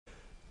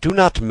Do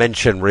not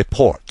mention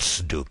reports,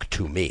 Duke,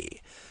 to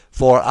me,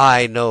 for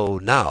I know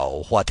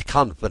now what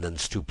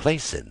confidence to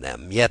place in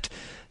them. Yet,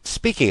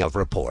 speaking of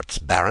reports,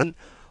 Baron,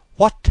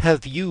 what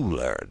have you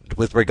learned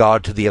with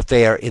regard to the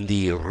affair in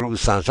the Rue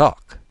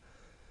Saint-Jacques?"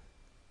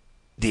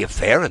 "The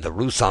affair in the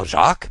Rue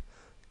Saint-Jacques!"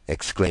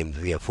 exclaimed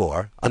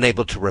Villefort,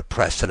 unable to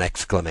repress an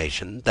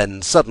exclamation.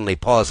 Then, suddenly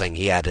pausing,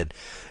 he added,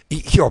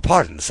 "Your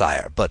pardon,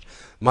 sire, but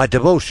my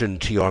devotion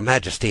to your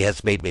Majesty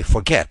has made me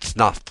forget,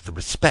 not the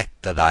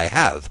respect that I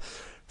have,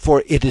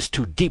 for it is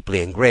too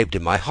deeply engraved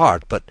in my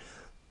heart, but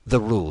the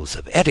rules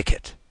of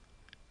etiquette."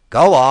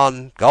 Go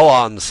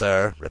on,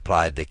 sir,"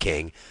 replied the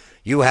king.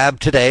 "You have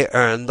today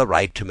earned the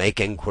right to make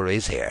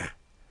inquiries here."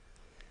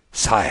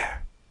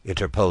 "Sire,"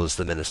 interposed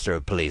the Minister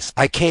of Police,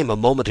 "I came a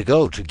moment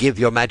ago to give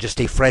your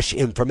Majesty fresh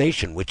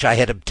information which I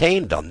had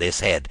obtained on this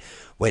head,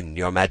 when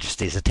your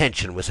Majesty's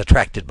attention was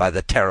attracted by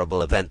the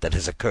terrible event that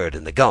has occurred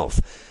in the Gulf,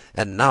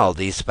 and now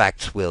these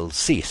facts will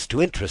cease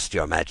to interest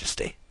your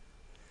Majesty."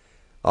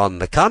 "On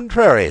the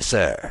contrary,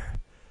 sir,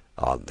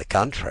 on the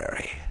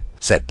contrary,"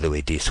 said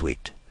Louis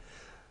XVIII.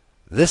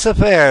 "This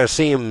affair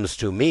seems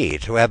to me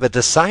to have a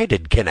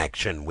decided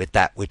connection with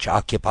that which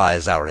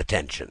occupies our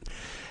attention,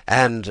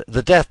 and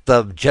the death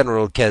of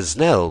General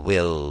Quesnel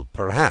will,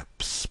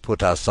 perhaps,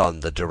 put us on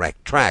the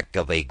direct track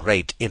of a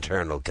great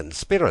internal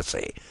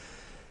conspiracy."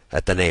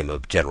 At the name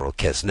of General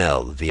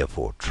Quesnel,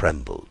 Villefort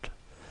trembled.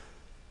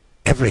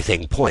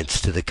 "Everything points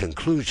to the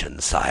conclusion,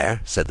 sire,"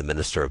 said the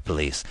Minister of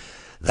Police,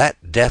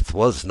 "that death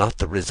was not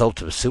the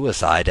result of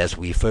suicide, as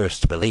we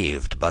first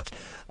believed, but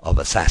of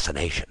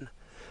assassination.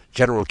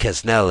 General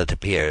Quesnel, it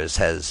appears,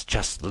 has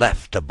just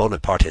left a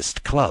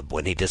Bonapartist club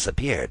when he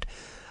disappeared.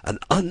 An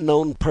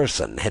unknown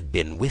person had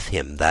been with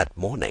him that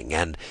morning,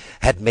 and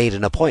had made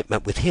an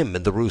appointment with him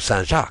in the Rue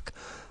Saint-Jacques.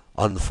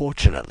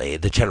 Unfortunately,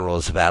 the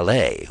general's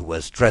valet, who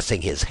was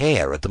dressing his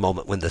hair at the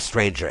moment when the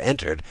stranger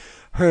entered,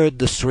 heard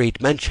the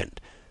street mentioned,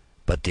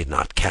 but did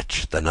not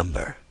catch the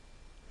number."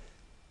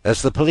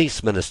 As the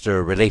police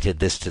minister related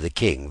this to the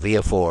king,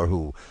 Villefort,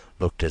 who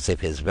looked as if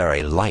his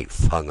very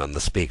life hung on the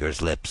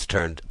speaker's lips,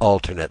 turned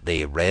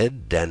alternately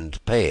red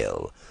and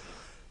pale.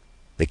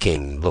 The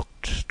king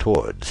looked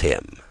towards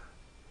him.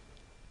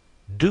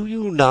 "Do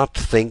you not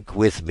think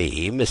with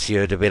me,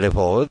 Monsieur de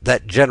Villefort,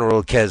 that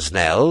General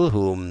Quesnel,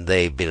 whom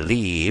they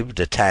believed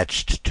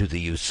attached to the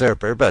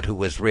usurper, but who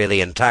was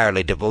really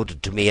entirely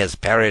devoted to me, has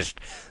perished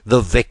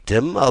the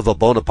victim of a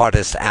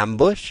Bonapartist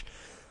ambush?"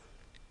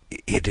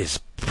 "It is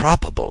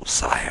probable,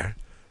 sire,"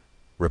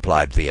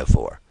 replied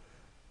Villefort.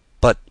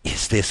 "But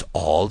is this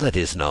all that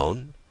is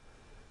known?"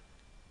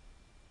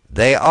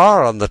 "They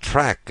are on the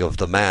track of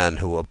the man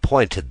who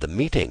appointed the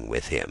meeting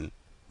with him."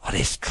 "On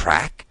his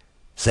track?"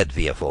 said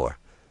Villefort.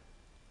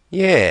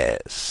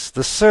 "Yes,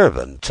 the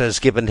servant has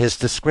given his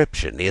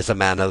description. He is a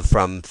man of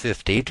from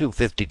 50 to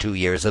 52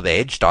 years of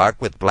age, dark,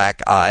 with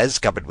black eyes,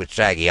 covered with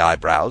shaggy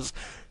eyebrows,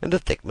 and a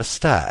thick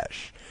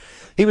moustache.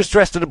 He was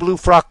dressed in a blue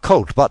frock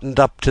coat, buttoned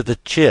up to the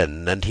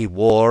chin, and he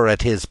wore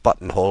at his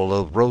buttonhole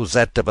a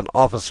rosette of an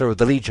officer of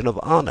the Legion of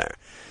Honor.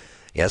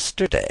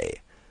 Yesterday,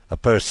 a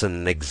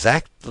person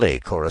exactly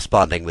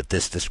corresponding with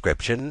this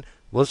description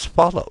was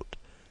followed,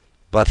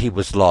 but he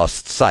was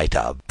lost sight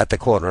of at the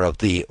corner of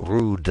the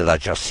Rue de la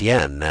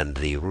Josienne and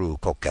the Rue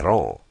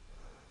Coqueron."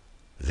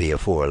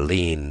 Villefort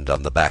leaned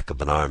on the back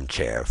of an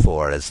armchair,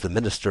 for as the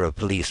Minister of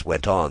Police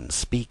went on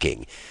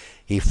speaking,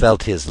 he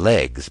felt his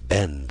legs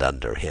bend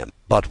under him.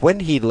 But when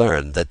he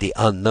learned that the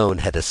unknown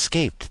had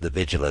escaped the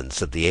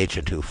vigilance of the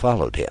agent who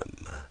followed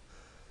him,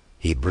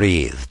 he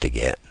breathed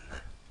again.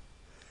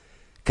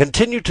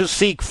 "Continue to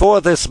seek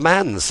for this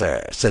man,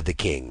 sir," said the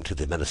king to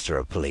the Minister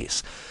of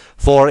Police.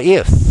 "For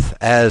if,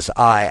 as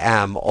I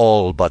am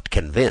all but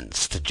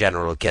convinced,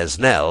 General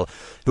Quesnel,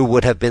 who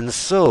would have been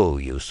so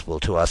useful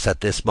to us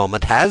at this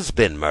moment, has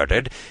been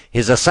murdered,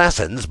 his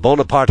assassins,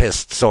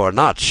 Bonapartists or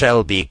not,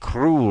 shall be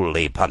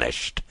cruelly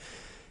punished."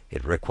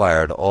 It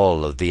required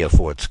all of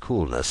Villefort's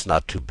coolness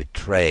not to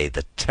betray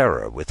the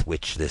terror with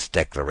which this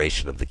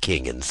declaration of the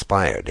king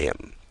inspired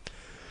him.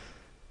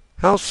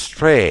 "How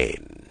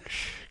strange,"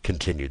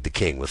 continued the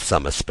king with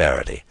some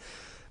asperity.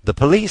 "The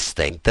police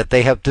think that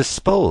they have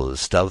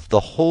disposed of the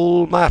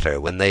whole matter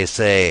when they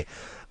say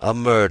a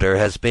murder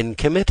has been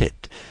committed,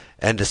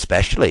 and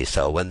especially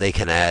so when they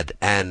can add,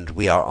 'and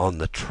we are on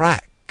the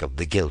track of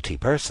the guilty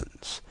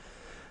persons.'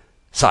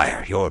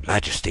 Sire, your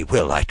Majesty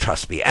will, I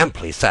trust, be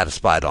amply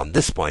satisfied on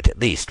this point at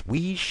least.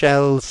 We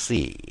shall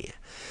see.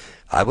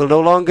 I will no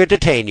longer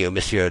detain you,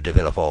 Monsieur de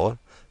Villefort,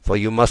 for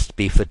you must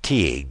be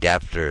fatigued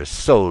after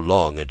so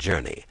long a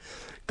journey.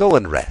 Go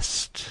and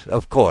rest.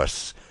 Of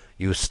course,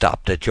 you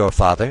stopped at your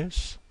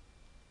father's?"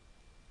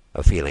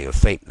 A feeling of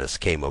faintness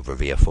came over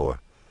Villefort.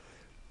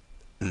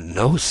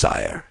 "No,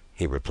 sire,"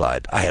 he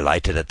replied. "I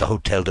alighted at the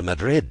Hôtel de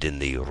Madrid in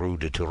the Rue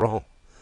de Turon."